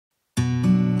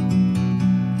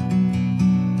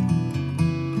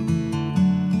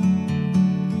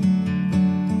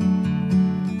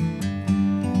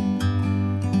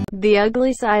The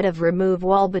ugly side of remove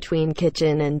wall between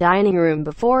kitchen and dining room.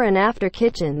 Before and after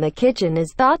kitchen. The kitchen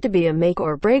is thought to be a make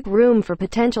or break room for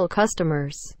potential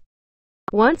customers.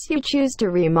 Once you choose to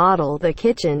remodel the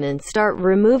kitchen and start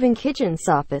removing kitchen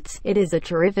soffits, it is a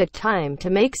terrific time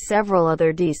to make several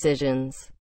other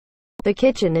decisions. The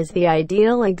kitchen is the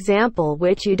ideal example,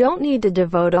 which you don't need to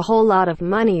devote a whole lot of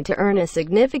money to earn a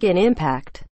significant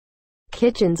impact.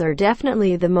 Kitchens are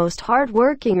definitely the most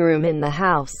hard-working room in the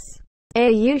house. A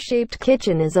U-shaped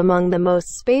kitchen is among the most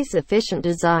space-efficient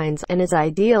designs, and is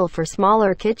ideal for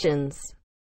smaller kitchens.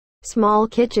 Small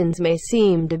kitchens may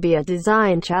seem to be a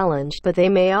design challenge, but they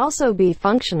may also be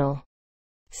functional,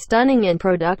 stunning and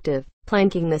productive.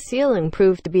 Planking the ceiling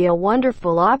proved to be a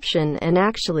wonderful option and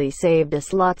actually saved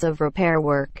us lots of repair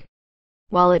work.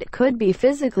 While it could be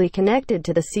physically connected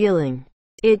to the ceiling,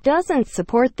 it doesn't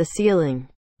support the ceiling.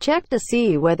 Check to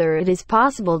see whether it is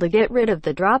possible to get rid of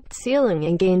the dropped ceiling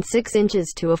and gain 6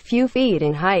 inches to a few feet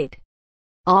in height.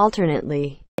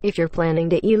 Alternately, if you're planning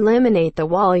to eliminate the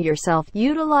wall yourself,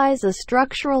 utilize a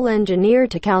structural engineer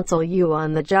to counsel you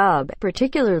on the job,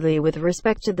 particularly with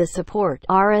respect to the support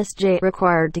 (RSJ)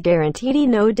 required to guarantee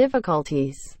no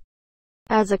difficulties.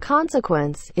 As a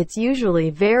consequence, it's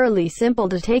usually very simple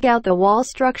to take out the wall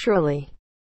structurally.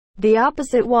 The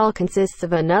opposite wall consists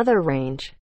of another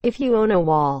range. If you own a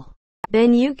wall,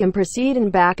 then you can proceed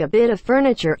and back a bit of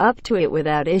furniture up to it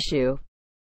without issue.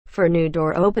 For new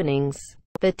door openings,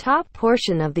 the top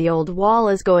portion of the old wall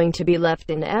is going to be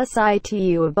left in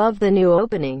situ above the new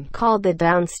opening, called the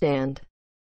downstand.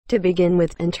 To begin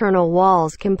with, internal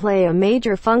walls can play a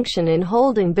major function in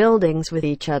holding buildings with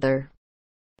each other.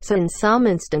 So in some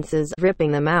instances,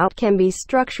 ripping them out can be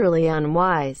structurally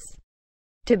unwise.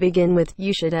 To begin with,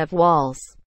 you should have walls.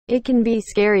 It can be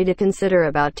scary to consider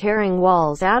about tearing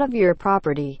walls out of your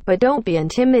property, but don't be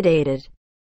intimidated.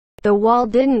 The wall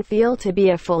didn't feel to be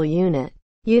a full unit.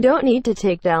 You don't need to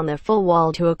take down the full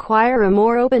wall to acquire a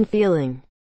more open feeling.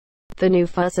 The new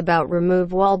fuss about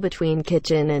remove wall between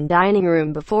kitchen and dining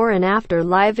room. Before and after.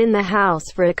 Live in the house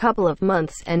for a couple of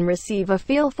months and receive a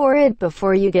feel for it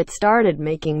before you get started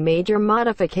making major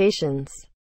modifications,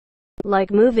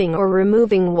 like moving or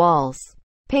removing walls.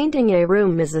 Painting a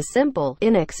room is a simple,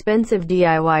 inexpensive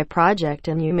DIY project,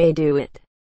 and you may do it.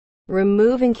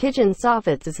 Removing kitchen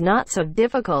soffits is not so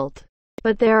difficult,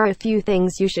 but there are a few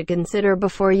things you should consider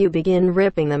before you begin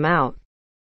ripping them out.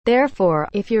 Therefore,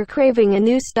 if you're craving a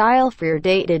new style for your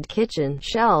dated kitchen,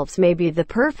 shelves may be the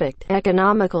perfect,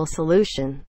 economical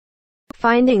solution.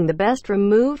 Finding the best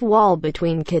remove wall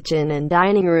between kitchen and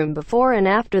dining room. Before and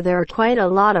after. There are quite a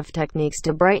lot of techniques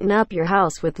to brighten up your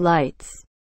house with lights.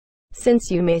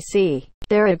 Since you may see,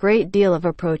 there are a great deal of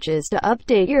approaches to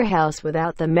update your house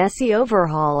without the messy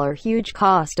overhaul or huge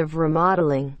cost of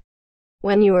remodeling.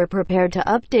 When you are prepared to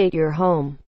update your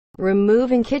home,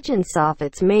 removing kitchen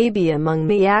soffits may be among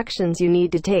the actions you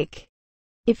need to take.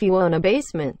 If you own a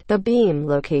basement, the beam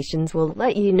locations will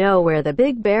let you know where the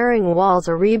big bearing walls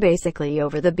are basically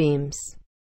over the beams.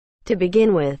 To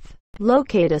begin with,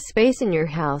 locate a space in your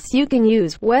house you can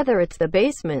use, whether it's the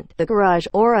basement, the garage,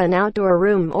 or an outdoor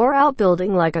room or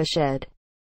outbuilding like a shed.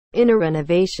 In a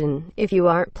renovation, if you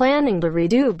aren't planning to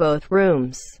redo both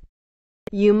rooms,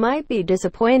 you might be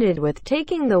disappointed with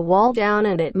taking the wall down,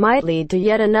 and it might lead to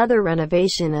yet another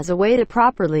renovation as a way to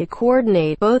properly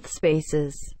coordinate both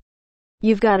spaces.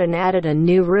 You've added a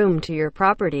new room to your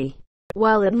property.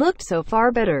 While it looked so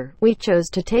far better, we chose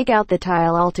to take out the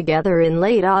tile altogether in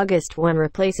late August when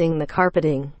replacing the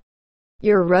carpeting.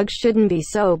 Your rug shouldn't be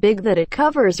so big that it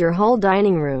covers your whole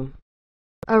dining room.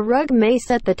 A rug may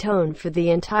set the tone for the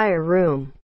entire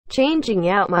room. Changing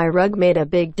out my rug made a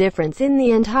big difference in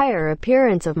the entire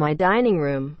appearance of my dining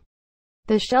room.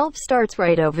 The shelf starts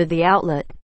right over the outlet.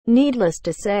 Needless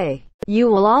to say, you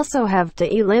will also have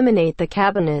to eliminate the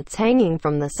cabinets hanging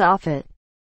from the soffit.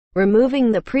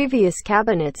 Removing the previous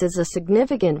cabinets is a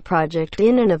significant project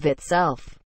in and of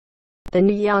itself. The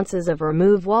nuances of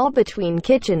remove wall between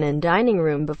kitchen and dining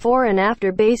room. Before and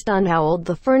after. Based on how old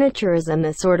the furniture is and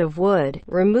the sort of wood,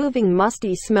 removing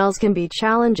musty smells can be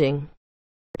challenging.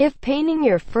 If painting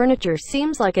your furniture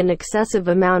seems like an excessive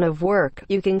amount of work,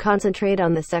 you can concentrate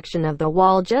on the section of the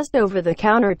wall just over the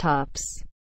countertops.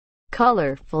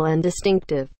 Colorful and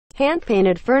distinctive,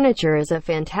 hand-painted furniture is a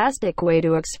fantastic way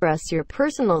to express your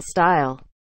personal style.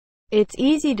 It's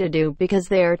easy to do because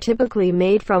they are typically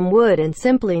made from wood and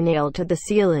simply nailed to the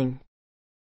ceiling.